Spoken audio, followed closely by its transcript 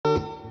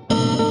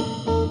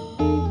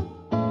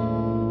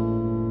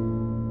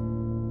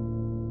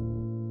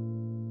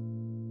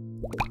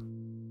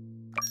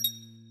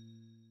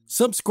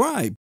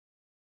subscribe.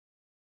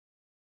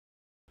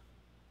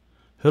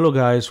 Hello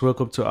guys,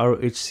 welcome to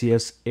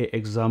RHCSA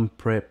exam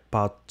prep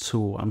part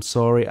 2. I'm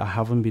sorry I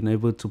haven't been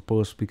able to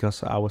post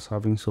because I was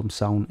having some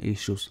sound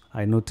issues.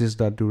 I noticed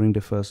that during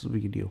the first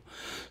video.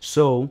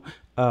 So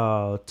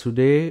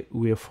today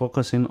we are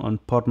focusing on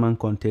Podman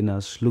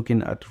containers,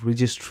 looking at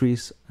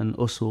registries and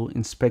also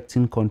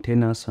inspecting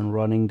containers and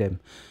running them.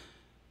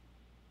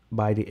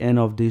 By the end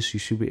of this, you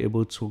should be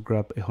able to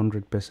grab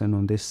 100%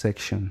 on this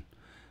section.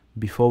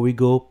 Before we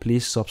go,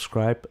 please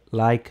subscribe,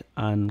 like,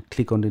 and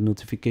click on the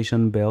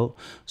notification bell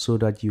so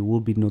that you will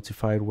be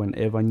notified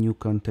whenever new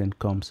content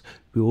comes.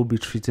 We will be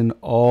treating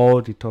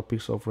all the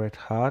topics of Red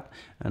Hat,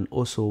 and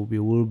also we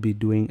will be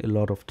doing a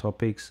lot of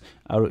topics,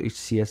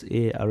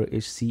 RHCSA,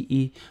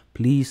 RHCE.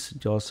 Please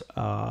just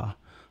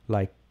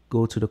like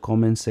go to the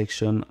comment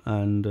section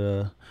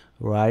and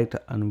write,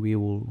 and we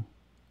will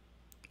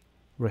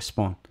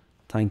respond.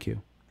 Thank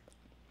you.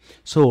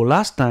 So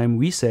last time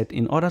we said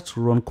in order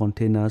to run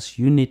containers,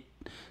 you need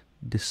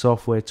the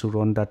software to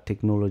run that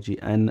technology,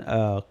 and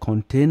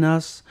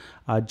containers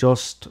are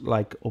just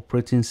like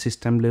operating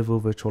system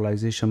level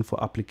virtualization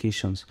for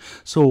applications.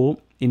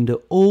 So in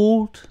the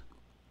old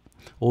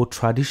or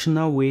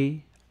traditional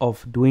way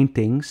of doing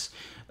things,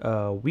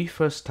 we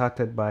first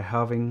started by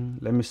having,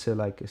 let me say,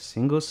 like a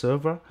single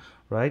server,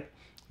 right?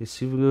 A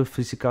single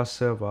physical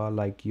server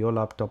like your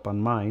laptop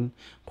and mine,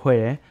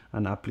 where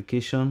an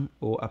application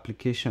or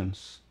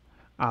applications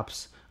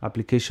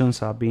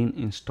are being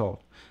installed.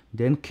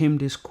 Then came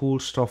this cool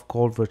stuff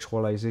called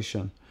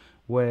virtualization,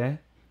 where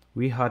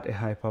we had a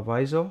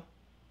hypervisor,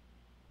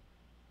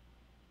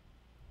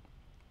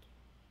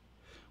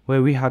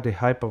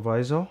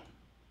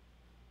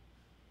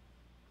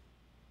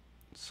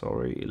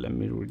 sorry, let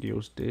me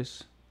reduce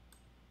this.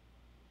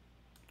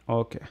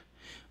 Okay,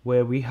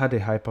 where we had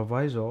a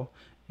hypervisor,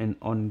 and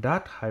on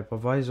that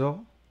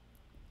hypervisor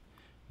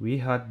we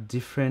had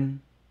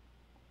different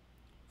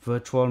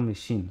virtual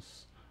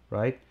machines,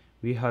 right?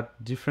 We had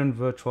different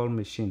virtual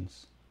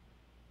machines,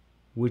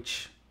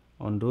 which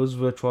on those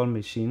virtual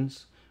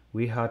machines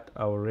we had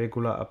our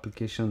regular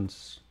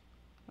applications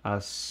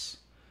as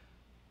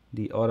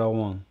the other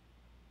one.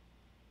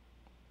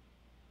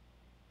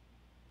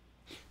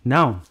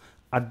 Now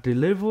at the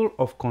level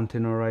of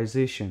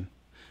containerization,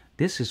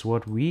 this is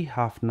what we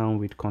have now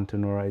with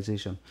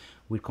containerization.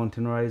 With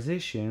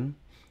containerization,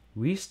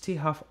 we still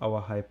have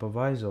our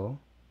hypervisor,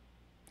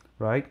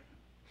 right?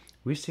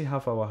 We still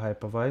have our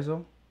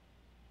hypervisor.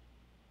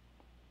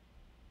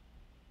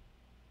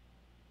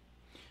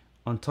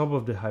 On top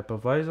of the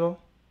hypervisor,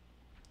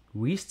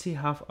 we still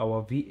have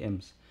our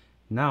VMs.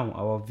 Now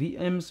our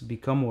VMs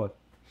become what?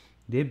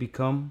 They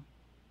become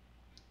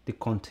the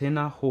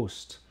container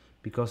host,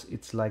 because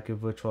it's like a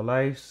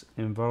virtualized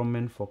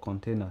environment for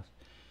containers.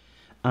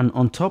 And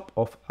on top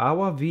of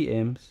our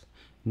VMs,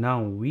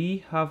 now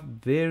we have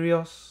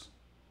various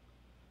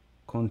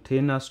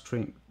container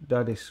string,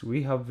 that is,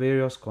 we have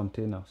various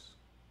containers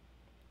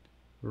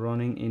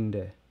running in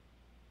there,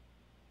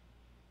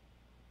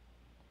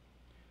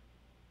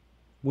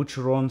 which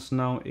runs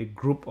now a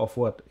group of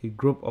what? A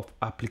group of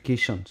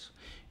applications.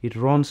 It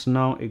runs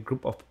now a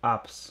group of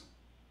apps.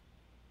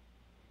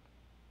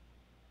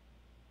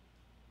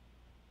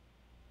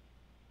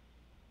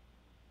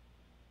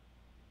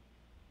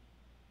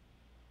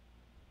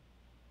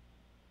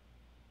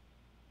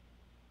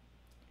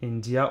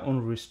 In their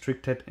own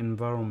restricted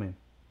environment.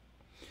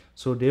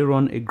 So they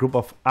run a group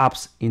of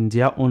apps in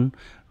their own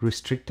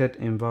restricted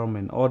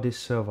environment. All these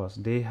servers,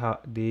 they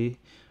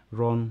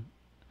run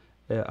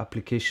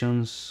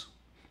applications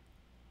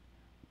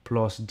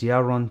plus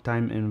their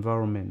runtime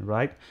environment,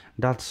 right?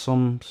 That's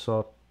some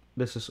sort.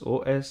 This is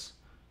OS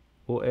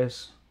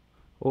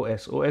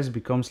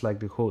becomes like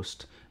the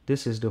host.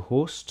 This is the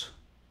host,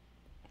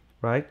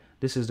 right?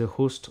 This is the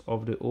host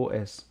of the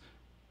OS,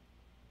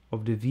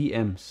 of the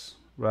VMs,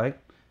 right?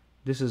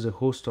 This is the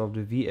host of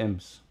the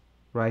VMs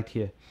right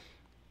here,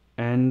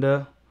 and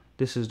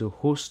this is the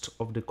host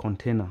of the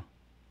container.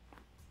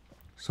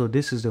 So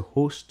this is the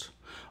host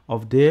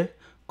of the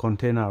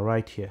container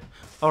right here.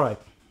 All right,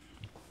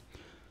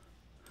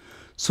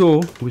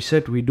 so we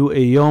said we do a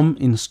yum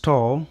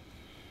install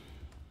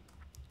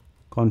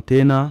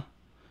container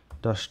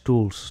dash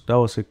tools. That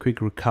was a quick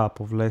recap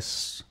of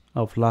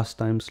last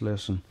time's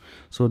lesson.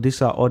 So these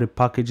are all the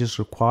packages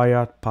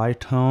required: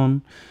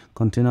 Python,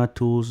 container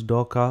tools,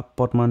 Docker,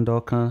 Podman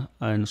Docker,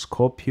 and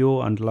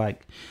Scorpio, and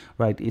like,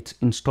 right? It's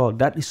installed.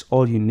 That is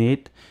all you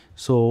need.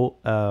 So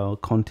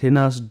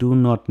containers do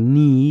not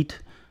need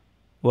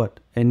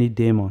what? Any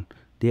daemon.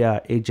 They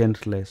are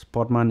agentless.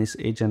 Podman is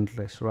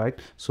agentless, right?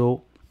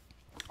 So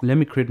let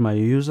me create my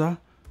user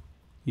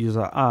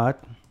add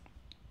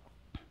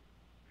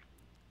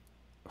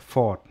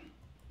Ford,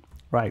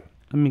 right?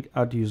 Let me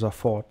add user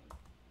Ford.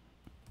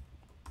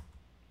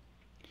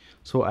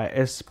 So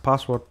I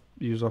password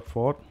user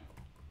Ford.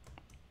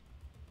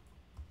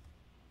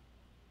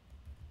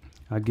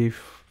 I give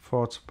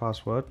Ford's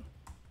password.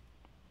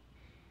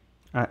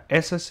 I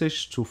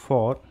SSH to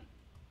Ford.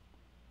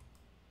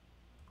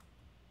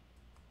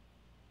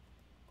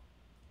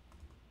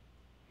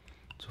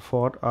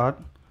 default at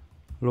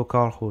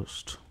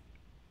localhost.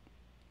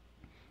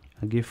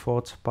 I give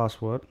false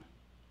password.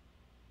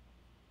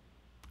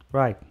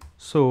 Right,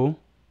 so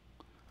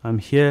I'm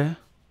here.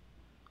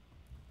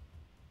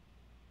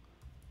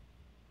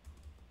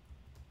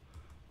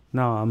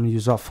 Now I'm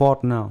user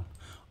fault now.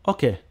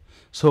 Okay,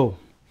 so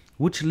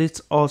which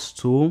leads us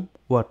to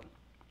what?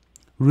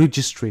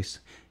 Registries.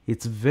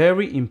 It's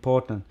very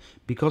important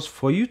because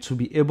for you to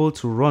be able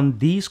to run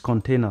these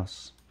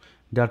containers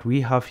that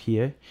we have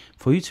here,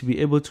 for you to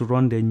be able to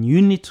run them,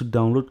 you need to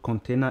download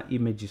container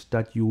images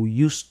that you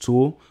use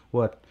to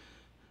what?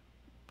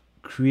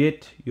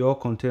 Create your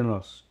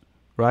containers,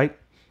 right?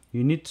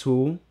 You need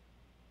to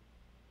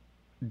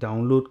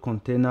download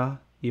container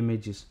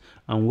images.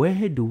 And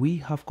where do we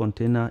have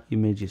container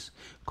images?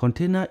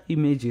 Container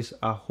images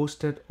are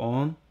hosted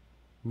on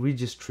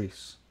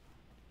registries,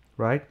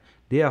 right?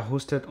 They are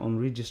hosted on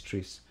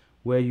registries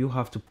where you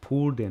have to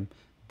pull them.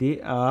 They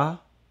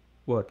are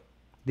what?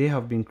 They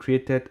have been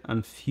created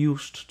and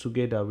fused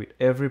together with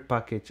every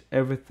package,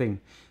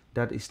 everything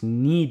that is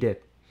needed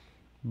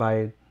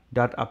by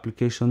that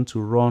application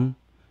to run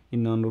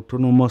in an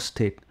autonomous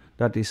state,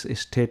 that is a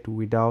state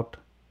without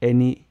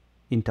any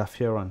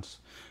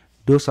interference.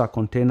 Those are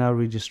container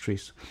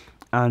registries.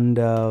 And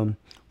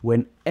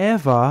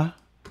whenever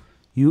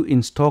you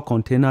install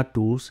container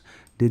tools,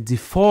 the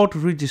default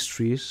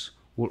registries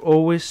will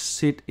always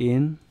sit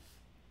in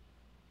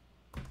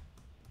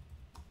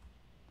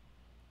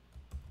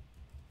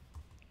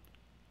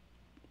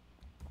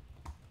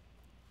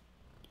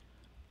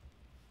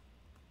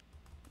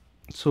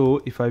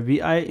so if I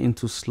vi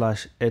into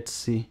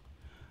 /etc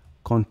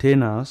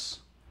containers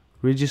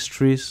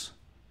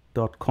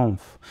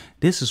registries.conf,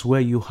 this is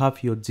where you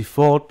have your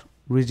default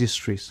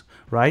registries,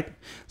 right?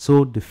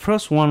 So the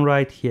first one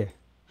right here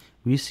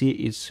we see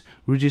is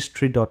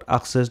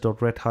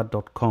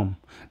registry.access.redhat.com.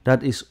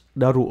 that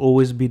will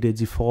always be the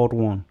default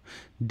one.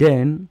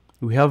 Then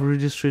we have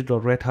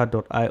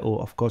registry.redhat.io.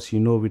 Of course, you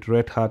know, with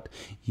Red Hat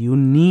you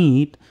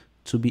need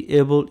to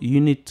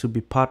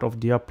be part of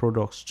their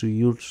products to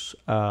use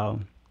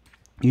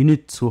you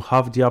need to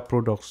have their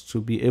products to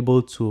be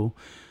able to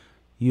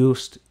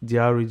use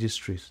their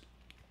registries.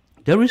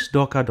 There is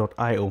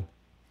docker.io,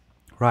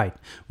 right?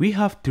 We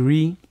have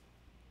 3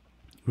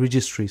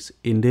 registries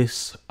in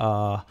this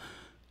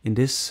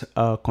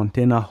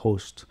container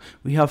host.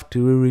 We have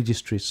 3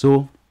 registries.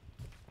 So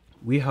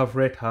we have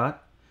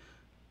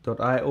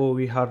redhat.io,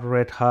 we have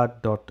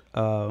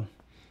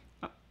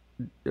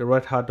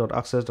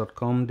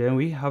redhat.access.com, then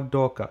we have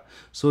Docker.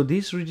 So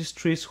these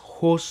registries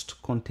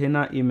host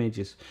container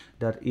images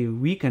that if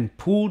we can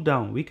pull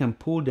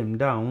them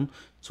down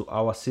to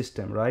our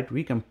system, right?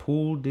 We can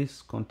pull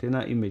this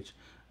container image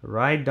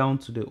right down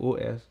to the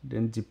OS,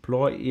 then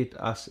deploy it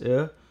as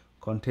a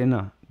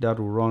container that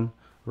will run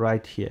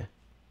right here.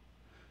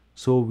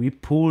 So we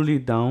pull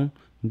it down,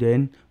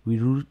 then we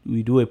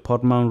do a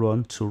Podman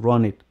run to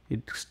run it.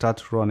 It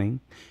starts running,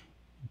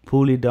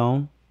 pull it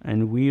down,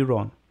 and we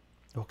run.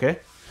 Okay,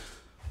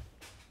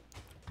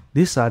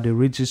 these are the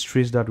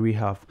registries that we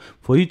have.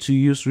 For you to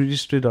use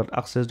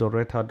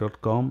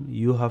registry.access.redhat.com,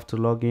 you have to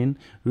log in.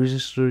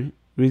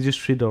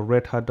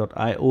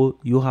 Registry.redhat.io,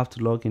 you have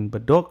to log in.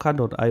 But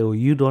docker.io,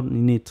 you don't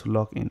need to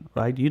log in,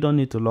 right? You don't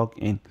need to log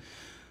in.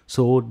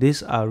 So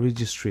these are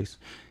registries.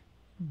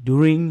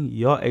 During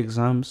your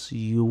exams,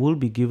 you will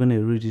be given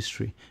a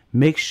registry.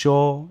 Make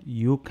sure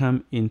you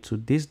come into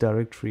this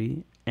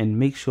directory and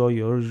make sure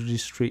your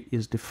registry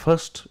is the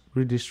first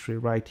registry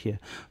right here,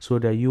 so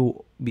that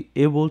you be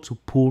able to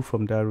pull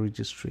from that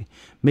registry.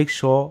 Make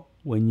sure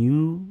when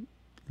you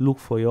look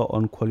for your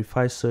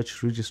unqualified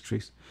search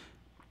registries,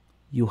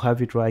 you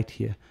have it right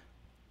here.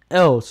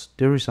 Else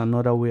there is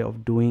another way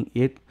of doing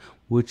it,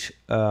 which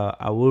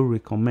I will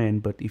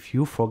recommend, but if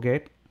you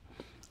forget,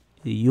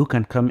 you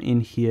can come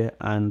in here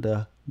and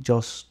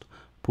just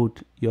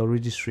put your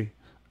registry.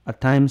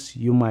 At times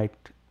you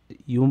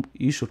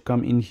should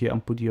come in here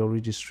and put your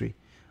registry,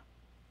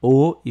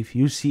 or if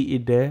you see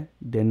it there,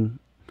 then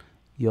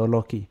you're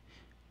lucky,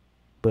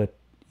 but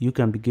you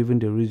can be given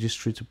the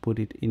registry to put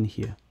it in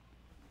here.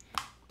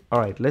 All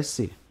right, let's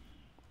see.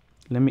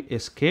 Let me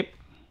escape.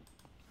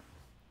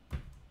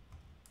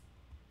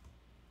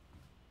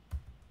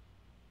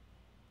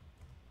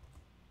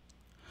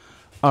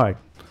 All right,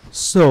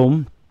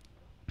 so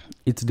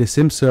it's the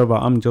same server.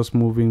 I'm just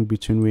moving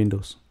between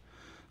windows.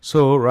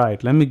 So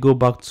right, let me go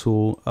back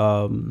to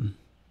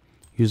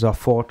user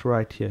fault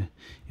right here.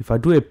 If I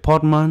do a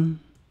Podman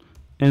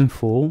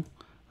info,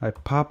 I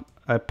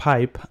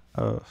pipe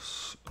oh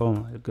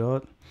my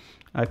god,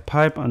 I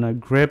pipe and I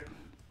grep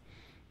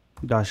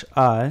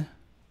 -i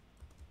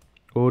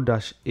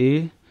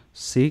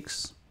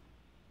o-a6,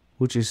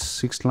 which is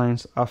 6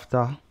 lines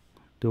after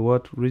the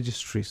word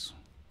registries.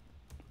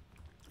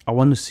 I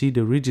want to see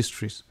the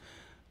registries.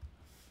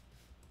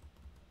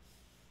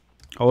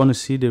 I want to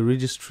see the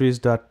registries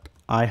that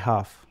I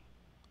have.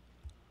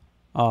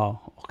 Oh,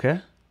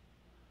 okay.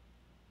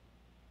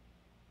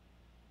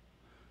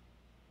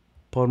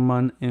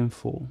 Podman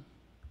info,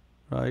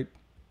 right?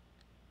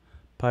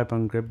 pipe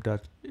and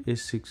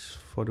grep-a6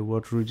 for the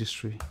word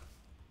registry.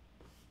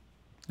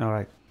 All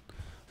right,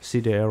 see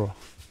the error.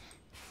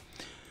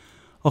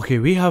 Okay,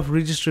 we have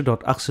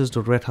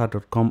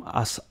registry.access.redhat.com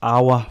as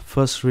our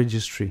first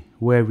registry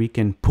where we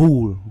can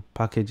pull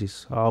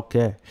packages.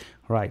 Okay,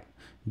 right.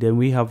 Then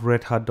we have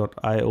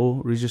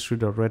redhat.io,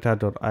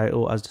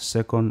 registry.redhat.io as the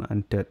second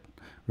and third,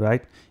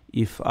 right?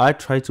 If I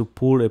try to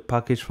pull a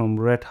package from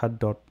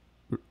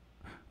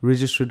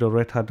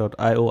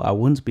registry.redhat.io, I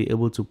won't be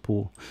able to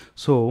pull.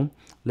 So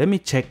let me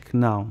check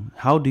now.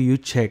 How do you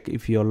check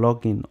if you're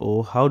logged in,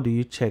 or how do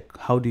you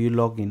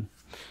log in?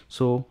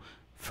 So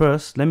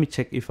first, let me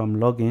check if I'm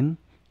logged in.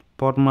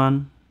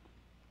 Podman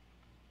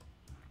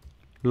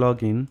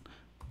login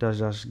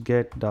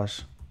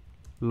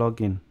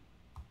 -get-login.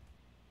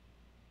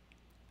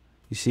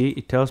 You see,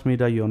 it tells me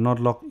that you're not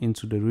logged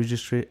into the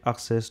registry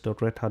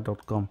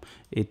access.redhat.com.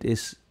 It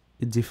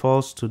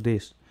defaults to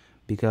this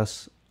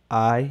because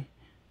I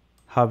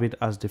have it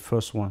as the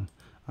first one.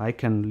 I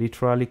can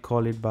literally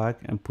call it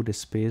back and put a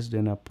space,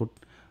 then I put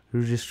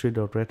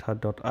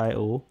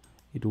registry.redhat.io.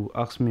 It will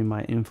ask me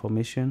my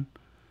information.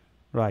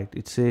 Right,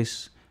 it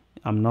says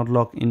I'm not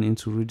logged in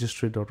into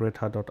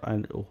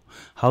registry.redhat.io.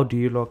 How do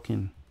you log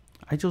in?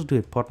 I just do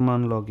a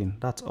Podman login,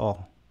 that's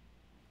all.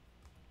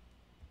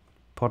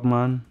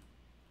 Podman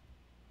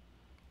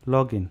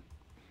login,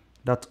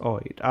 that's all.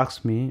 It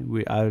asks me,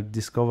 I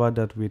discovered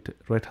that with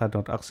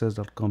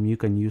redhat.access.com you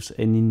can use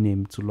any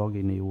name to log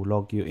in. It will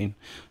log you in.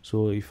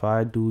 So if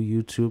I do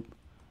YouTube,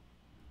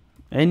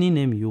 any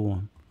name you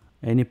want,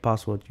 any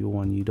password you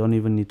want, you don't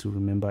even need to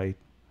remember it.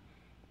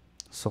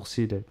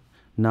 Succeeded.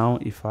 Now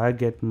if I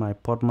get my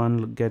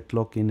Podman get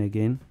login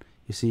again,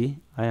 you see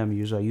I am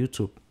user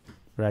YouTube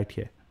right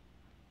here.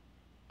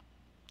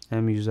 I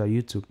am user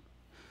YouTube.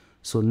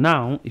 So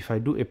now if I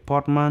do a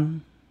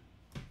Podman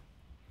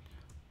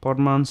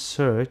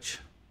search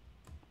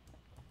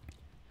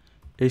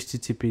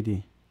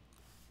httpd,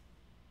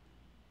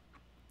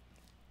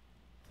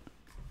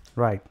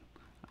 right,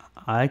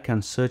 I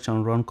can search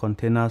and run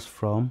containers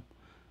from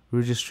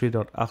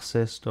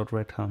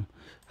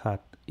registry.access.redhat.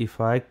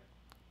 If I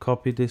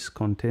copy this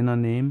container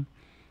name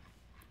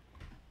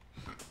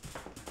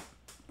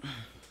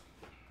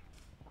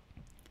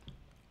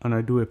and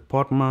I do a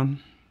Podman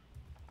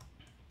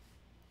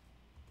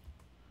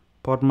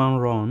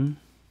run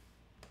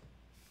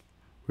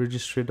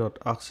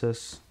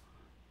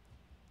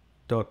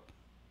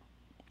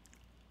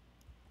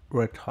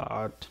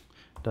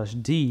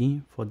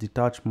registry.access.redhat-d for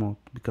detach mode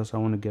because I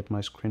want to get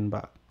my screen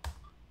back.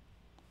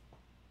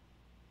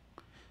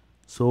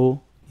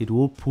 So it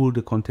will pull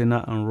the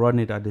container and run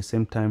it at the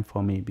same time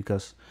for me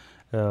because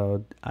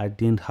I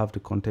didn't have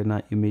the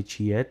container image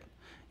yet.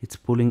 It's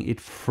pulling it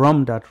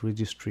from that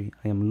registry.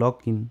 I am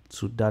logged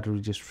into that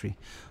registry.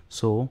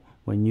 So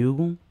when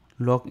you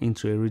log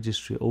into a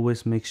registry,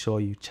 always make sure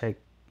you check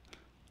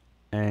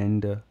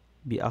and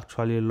be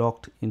actually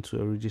logged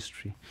into a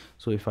registry.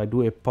 So if I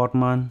do a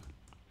Podman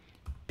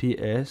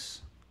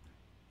ps,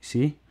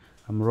 see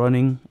I'm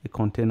running a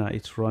container.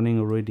 It's running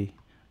already.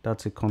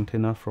 That's a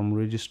container from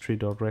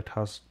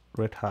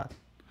registry.redhat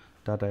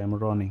that I am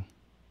running,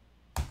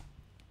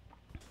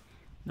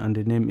 and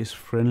the name is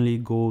friendly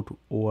gold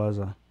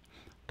oaza.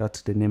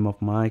 That's the name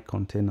of my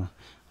container.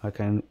 I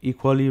can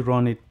equally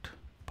run it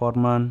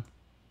Podman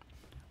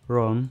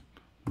run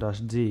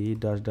 -d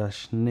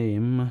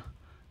 -name.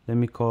 Let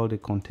me call the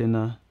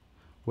container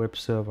web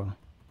server.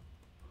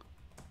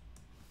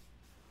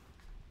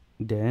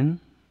 Then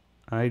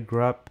I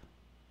grab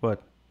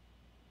what?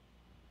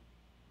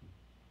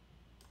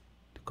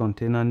 The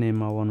container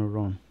name I want to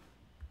run.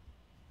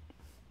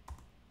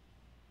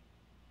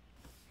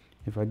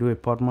 If I do a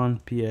Podman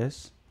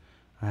ps,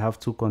 I have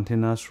two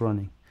containers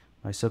running.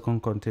 My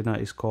second container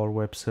is called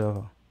web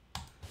server.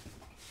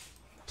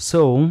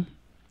 So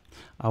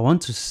I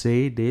want to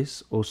say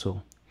this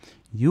also.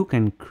 You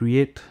can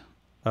create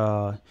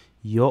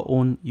your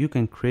own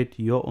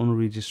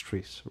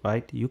registries,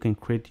 right? You can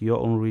create your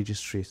own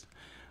registries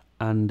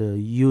and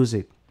use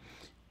it.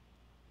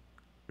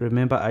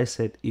 Remember I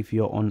said if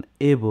you're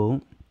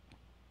unable,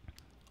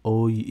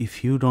 or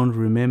if you don't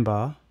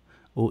remember,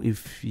 or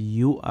if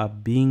you are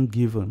being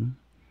given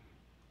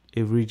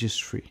a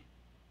registry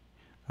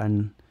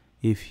and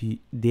if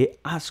they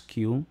ask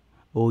you,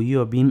 or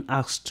you are being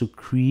asked to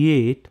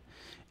create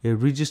a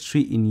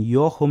registry in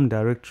your home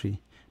directory,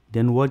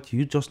 then what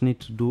you just need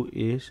to do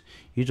is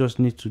you just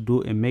need to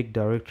do a make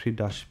directory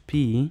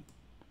 -p.config,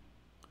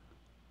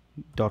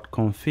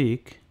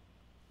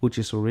 which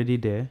is already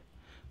there,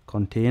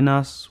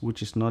 containers,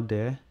 which is not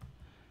there,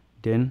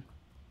 then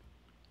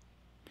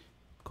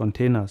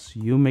containers,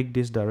 you make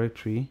this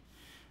directory,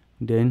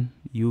 then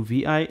you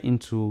vi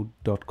into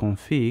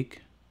 .config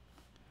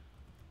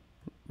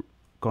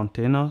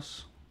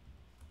containers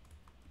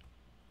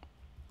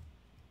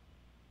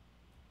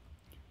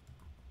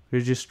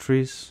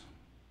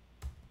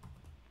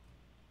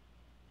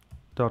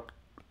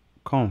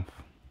registries.conf,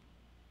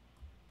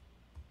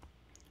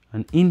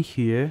 and in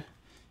here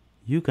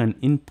you can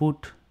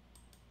input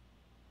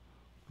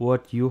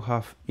what you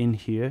have in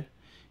here.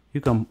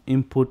 you can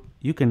input,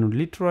 you can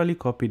literally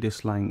copy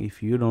this line.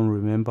 If you don't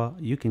remember,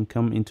 you can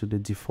come into the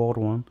default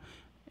one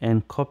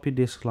and copy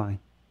this line,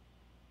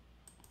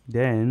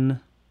 then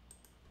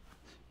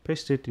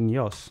paste it in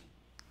yours.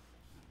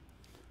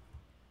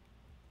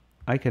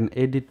 I can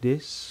edit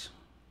this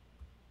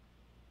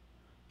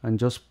and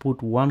just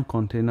put one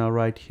container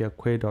right here,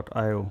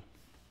 query.io.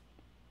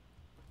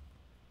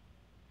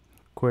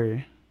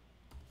 Query.io.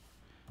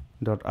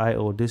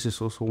 This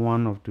is also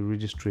one of the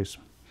registries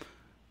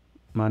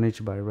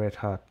managed by Red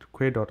Hat.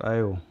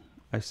 Query.io.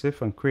 I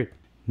save and quit.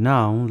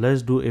 Now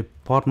let's do a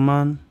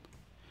Podman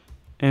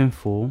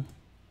info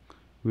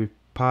with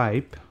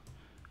pipe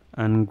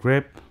and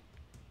grep,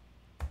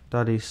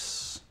 that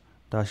is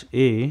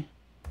 -a,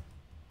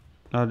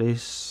 that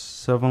is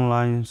 7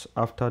 lines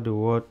after the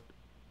word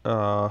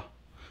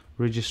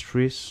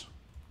registries.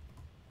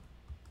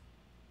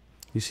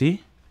 You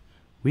see,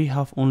 we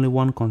have only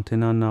one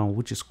container now,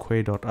 which is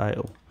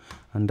query.io,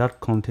 and that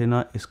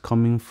container is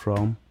coming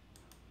from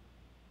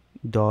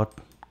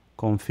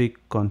 .config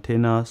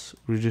containers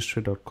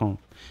registry.conf.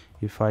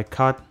 If I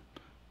cut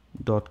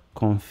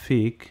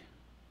 .config,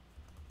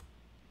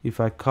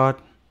 if I cut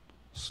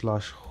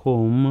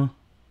 /home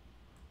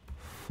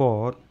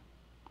for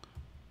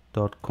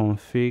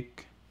 .config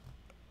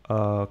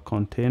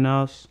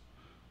containers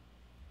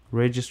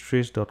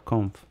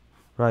registries.conf,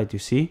 right, you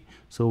see,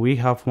 so we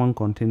have one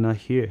container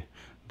here.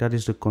 That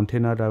is the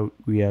container that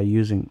we are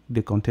using,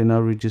 the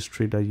container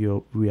registry that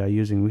we are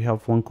using. We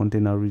have one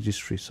container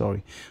registry,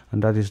 sorry,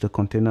 and that is the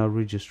container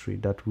registry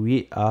that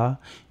we are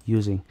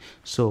using.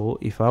 So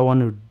if I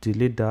want to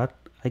delete that,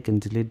 I can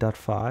delete that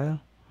file,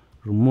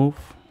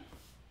 remove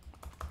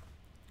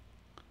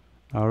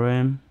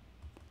rm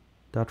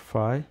that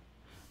file.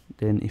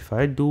 Then if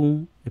I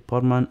do a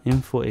Podman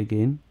info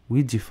again,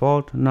 we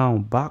default now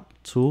back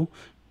to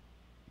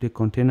the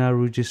container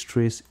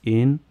registries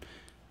in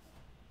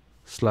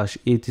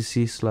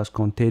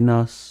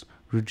 /etc/containers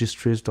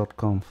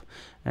registries.conf.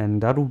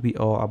 And that will be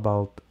all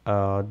about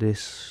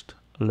this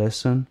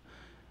lesson.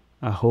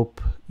 I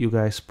hope you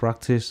guys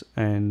practice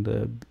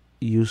and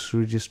use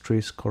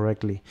registries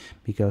correctly,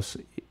 because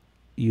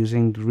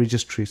using the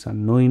registries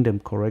and knowing them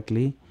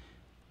correctly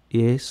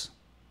is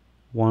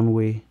one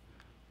way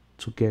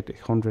to get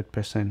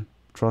 100%.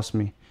 Trust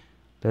me.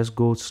 Let's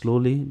go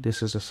slowly.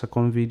 This is the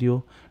second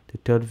video. The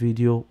third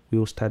video, we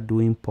will start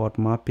doing pod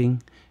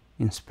mapping,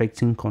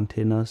 inspecting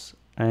containers,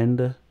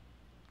 and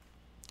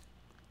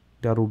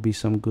that will be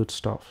some good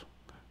stuff.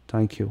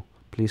 Thank you.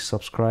 Please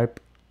subscribe,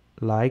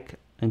 like,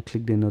 and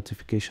click the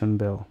notification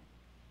bell.